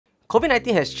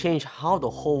COVID-19 has changed how the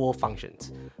whole world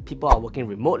functions. People are working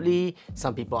remotely,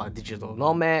 some people are digital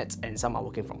nomads, and some are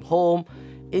working from home.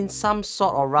 In some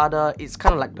sort or rather, it's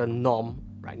kind of like the norm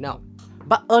right now.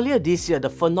 But earlier this year, the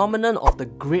phenomenon of the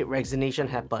Great Resignation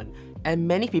happened, and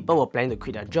many people were planning to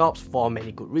quit their jobs for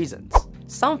many good reasons.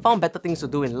 Some found better things to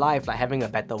do in life, like having a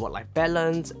better work-life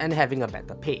balance and having a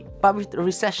better pay. But with the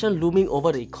recession looming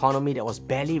over the economy that was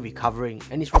barely recovering,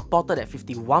 and it's reported that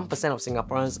 51% of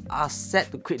Singaporeans are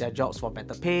set to quit their jobs for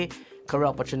better pay, career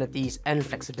opportunities, and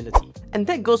flexibility. And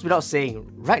that goes without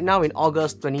saying, right now in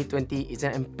August 2020, it's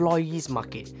an employees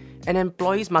market. An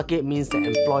employees market means that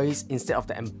employees, instead of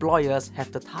the employers,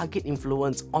 have the target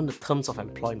influence on the terms of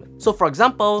employment. So for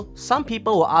example, some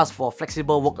people will ask for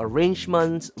flexible work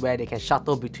arrangements where they can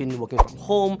shuttle between working from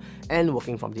home and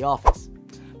working from the office.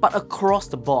 But across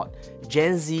the board,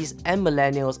 Gen Zs and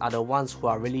millennials are the ones who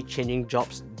are really changing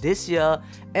jobs this year,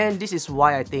 and this is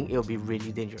why I think it will be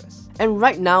really dangerous. And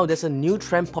right now, there's a new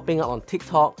trend popping up on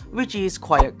TikTok, which is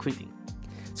quiet quitting.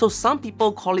 So some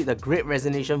people call it the Great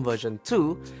Resignation version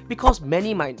 2 because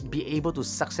many might be able to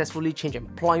successfully change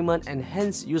employment and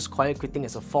hence use quiet quitting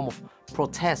as a form of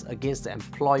protest against the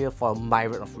employer for a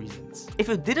myriad of reasons. If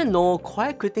you didn't know,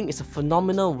 quiet quitting is a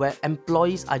phenomenon where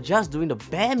employees are just doing the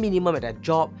bare minimum at their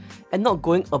job and not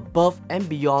going above and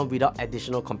beyond without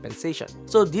additional compensation.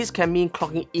 So this can mean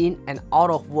clocking in and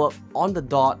out of work on the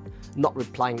dot, not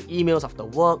replying emails after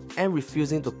work, and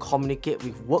refusing to communicate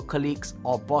with work colleagues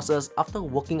or bosses after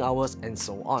working hours and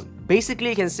so on. Basically,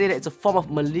 you can say that it's a form of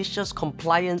malicious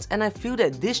compliance, and I feel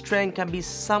that this trend can be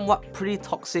somewhat pretty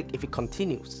toxic if it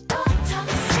continues.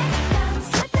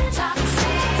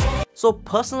 So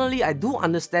personally, I do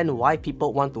understand why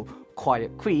people want to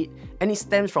quiet quit, and it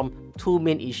stems from two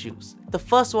main issues. The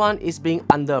first one is being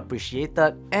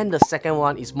underappreciated, and the second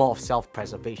one is more of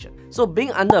self-preservation. So being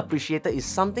underappreciated is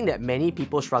something that many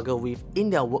people struggle with in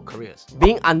their work careers.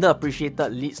 Being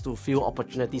underappreciated leads to few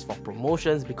opportunities for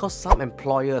promotions because some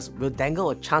employers will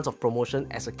dangle a chance of promotion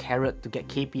as a carrot to get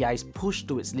KPIs pushed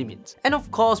to its limits. And of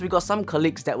course, we got some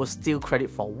colleagues that will steal credit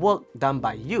for work done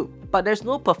by you. But there's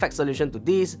no perfect solution to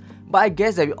this, but I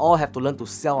guess that we all have to learn to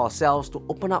sell ourselves to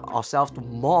open up ourselves to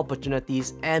more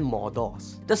opportunities and more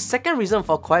doors. The second reason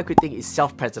for quiet quitting is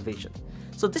self-preservation.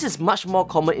 So this is much more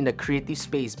common in the creative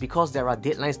space because there are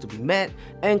deadlines to be met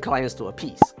and clients to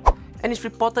appease. And it's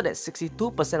reported that 62%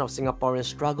 of Singaporeans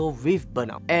struggle with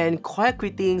burnout. And quiet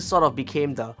quitting sort of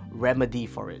became the remedy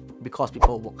for it. Because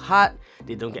people work hard,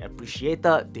 they don't get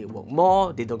appreciated, they work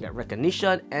more, they don't get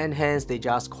recognition, and hence they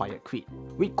just quiet quit.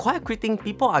 With quiet quitting,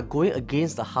 people are going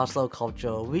against the hustle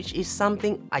culture, which is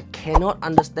something I cannot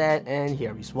understand, and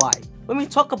here is why. When we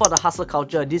talk about the hustle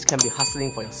culture, this can be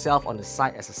hustling for yourself on the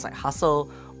side as a side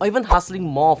hustle, or even hustling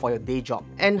more for your day job.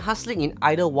 And hustling in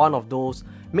either one of those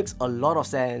makes a lot of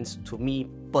sense to me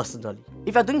personally.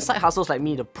 If you're doing side hustles like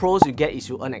me, the pros you get is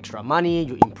you earn extra money,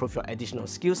 you improve your additional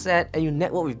skill set, and you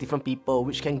network with different people,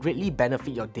 which can greatly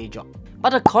benefit your day job. But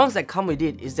the cons that come with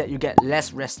it is that you get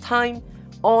less rest time,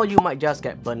 or you might just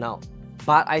get burnout.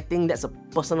 But I think that's a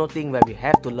personal thing where we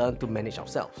have to learn to manage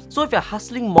ourselves. So if you're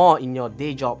hustling more in your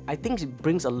day job, I think it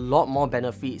brings a lot more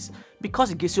benefits because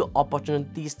it gives you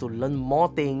opportunities to learn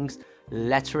more things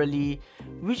laterally,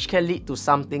 which can lead to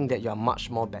something that you're much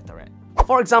more better at.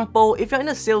 For example, if you're in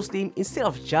a sales team, instead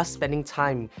of just spending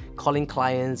time calling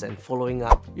clients and following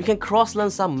up, you can cross-learn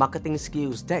some marketing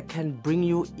skills that can bring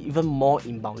you even more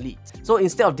inbound leads. So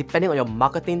instead of depending on your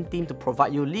marketing team to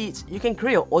provide you leads, you can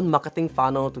create your own marketing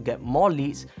funnel to get more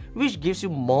leads, which gives you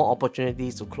more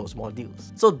opportunities to close more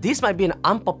deals. So this might be an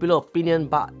unpopular opinion,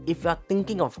 but if you're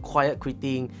thinking of quiet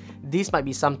quitting, this might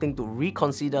be something to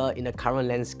reconsider in the current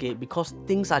landscape because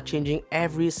things are changing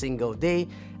every single day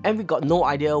and we got no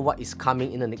idea what is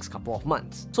coming in the next couple of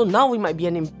months. So now we might be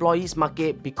an employees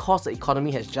market because the economy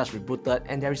has just rebooted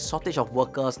and there is shortage of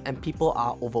workers and people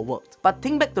are overworked. But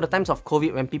think back to the times of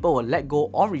COVID when people were let go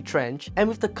or retrenched, and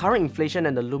with the current inflation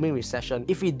and the looming recession,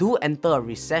 if we do enter a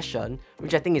recession,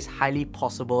 which I think is highly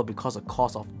possible because the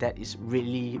cost of debt is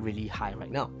really high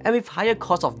right now. And with higher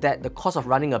cost of debt, the cost of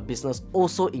running a business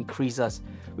also increases,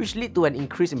 which lead to an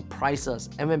increase in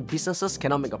prices, and when businesses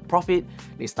cannot make a profit,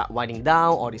 they start winding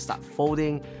down or they start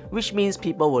folding, which means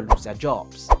people will lose their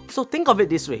jobs. So think of it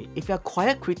this way, if you're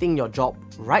quiet quitting your job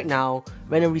right now,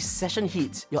 when a recession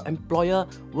hits, your employer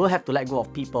will have to let go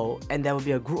of people and there will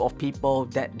be a group of people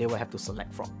that they will have to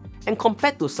select from. And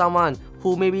compared to someone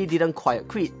who maybe didn't quiet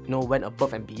quit, went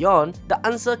above and beyond, the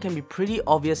answer can be pretty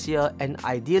obvious here, and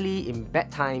ideally in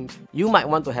bad times, you might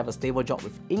want to have a stable job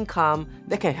with income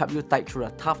that can help you tide through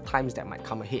the tough times that might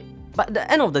come ahead. But at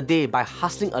the end of the day, by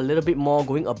hustling a little bit more,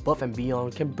 going above and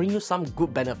beyond can bring you some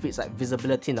good benefits like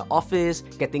visibility in the office,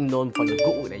 getting known for the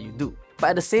good work that you do.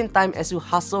 But at the same time, as you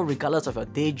hustle regardless of your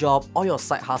day job or your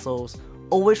side hustles,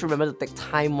 always remember to take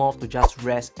time off to just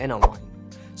rest and unwind.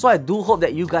 So I do hope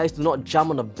that you guys do not jump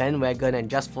on the bandwagon and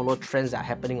just follow trends that are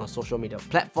happening on social media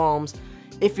platforms.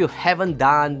 If you haven't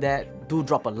done that, do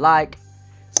drop a like,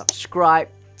 subscribe,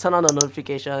 turn on the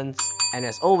notifications, and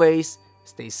as always,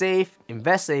 stay safe,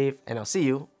 invest safe, and I'll see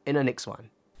you in the next one.